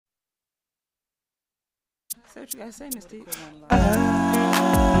Say what you gotta say, Miss T.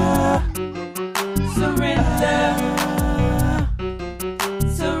 Surrender.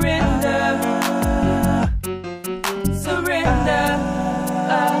 Surrender. Surrender.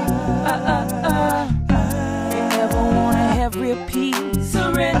 You ever wanna have real peace?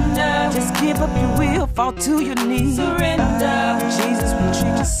 Surrender. Just give up your will, fall to your knees. Surrender. Jesus will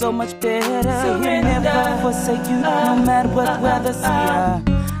treat you so much better. He'll never forsake you, no matter what weather.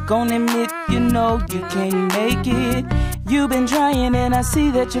 Gonna admit you know you can't make it. You've been trying and I see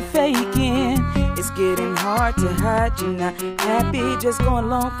that you're faking. It's getting hard to hide, you're not happy. Just going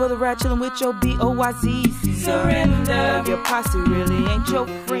along for the ride, chilling with your B-O-Y-Z. Surrender. Your posse really ain't your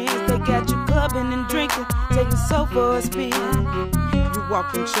friends. They got you clubbing and drinking, taking so for a spin. You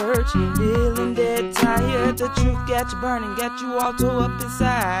walk in church, feeling dead tired. The truth got you burning, got you all tore up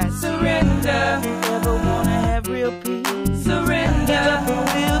inside. Surrender. You ever wanna have real peace? Surrender. Give up your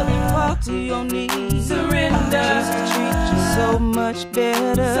will and fall to your knees. Surrender. Jesus treats you so much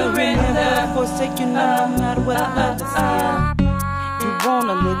better. Surrender. Never forsake you, no matter what others say. You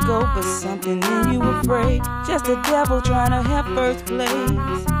wanna let go, but something in you afraid. Just the devil trying to have first place.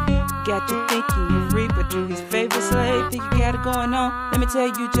 Got you thinking you're free, but you his favorite slave. Think you got it going on? Let me tell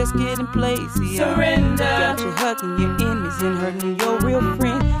you, just get in place. Surrender. Got you hugging your enemies and hurting your real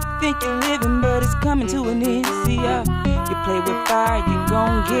friends. Think you're living, but it's coming to an end. You play with fire, you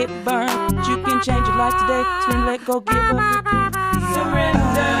gon' get burned. But you can change your life today. Surrender, let go, give up your peace.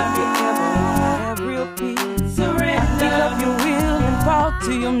 Surrender. If you ever wanna have real peace, surrender. Give up your will and fall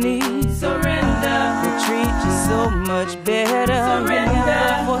to your knees. Surrender. Will treat you so much better. Surrender.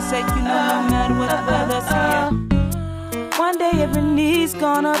 Never forsake you, no matter what others say. One day every knee's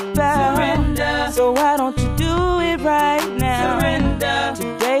gonna bow. Surrender. So why don't you do it right now? Surrender.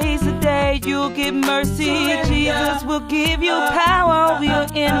 Today's the day you'll get mercy. Surrender. Jesus will give you power over your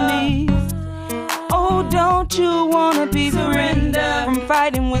enemies. Oh, don't you wanna be free from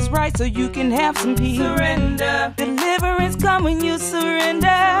fighting what's right so you can have some peace? Surrender. Deliverance come when you surrender.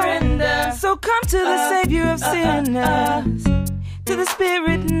 So come to the Savior of sinners, to the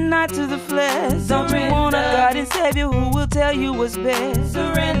Spirit, not to the flesh. Don't you want a God and Savior who will tell you what's best?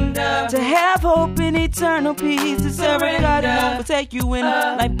 Surrender. To have hope in eternal peace, to serve a God who won't forsake you when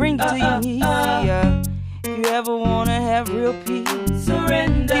life brings you to your knees. If you ever wanna have real peace,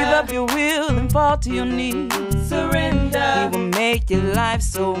 surrender. Give up your will and fall to your knees. Surrender. He will make your life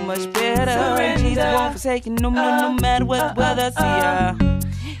so much better. Surrender. Jesus won't forsake you no matter what weather.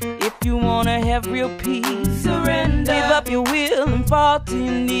 If you wanna have real peace, surrender. Give up your will and fall to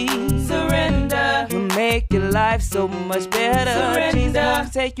your knees. Surrender. He'll make your life so much better. Surrender. Jesus won't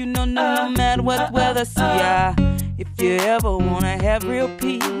forsake you no matter what weather. If you ever wanna have real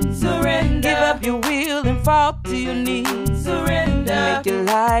peace, surrender. Give up your will and fall to your knees. Surrender. Make your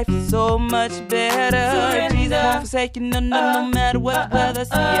life so much better. Surrender. Jesus won't forsake you no matter what weather.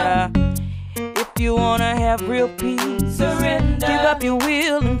 If you wanna have real peace, surrender. Give up your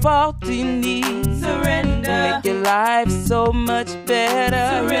will and fall to your knees. Surrender. Make your life so much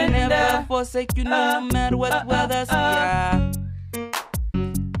better. Surrender. Never forsake you no matter what weather.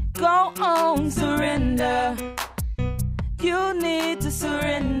 Go on, surrender. You need to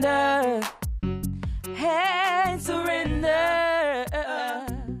surrender. Hey, surrender.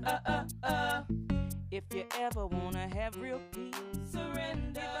 If you ever wanna have real peace,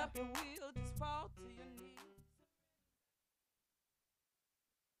 surrender. Give up your will.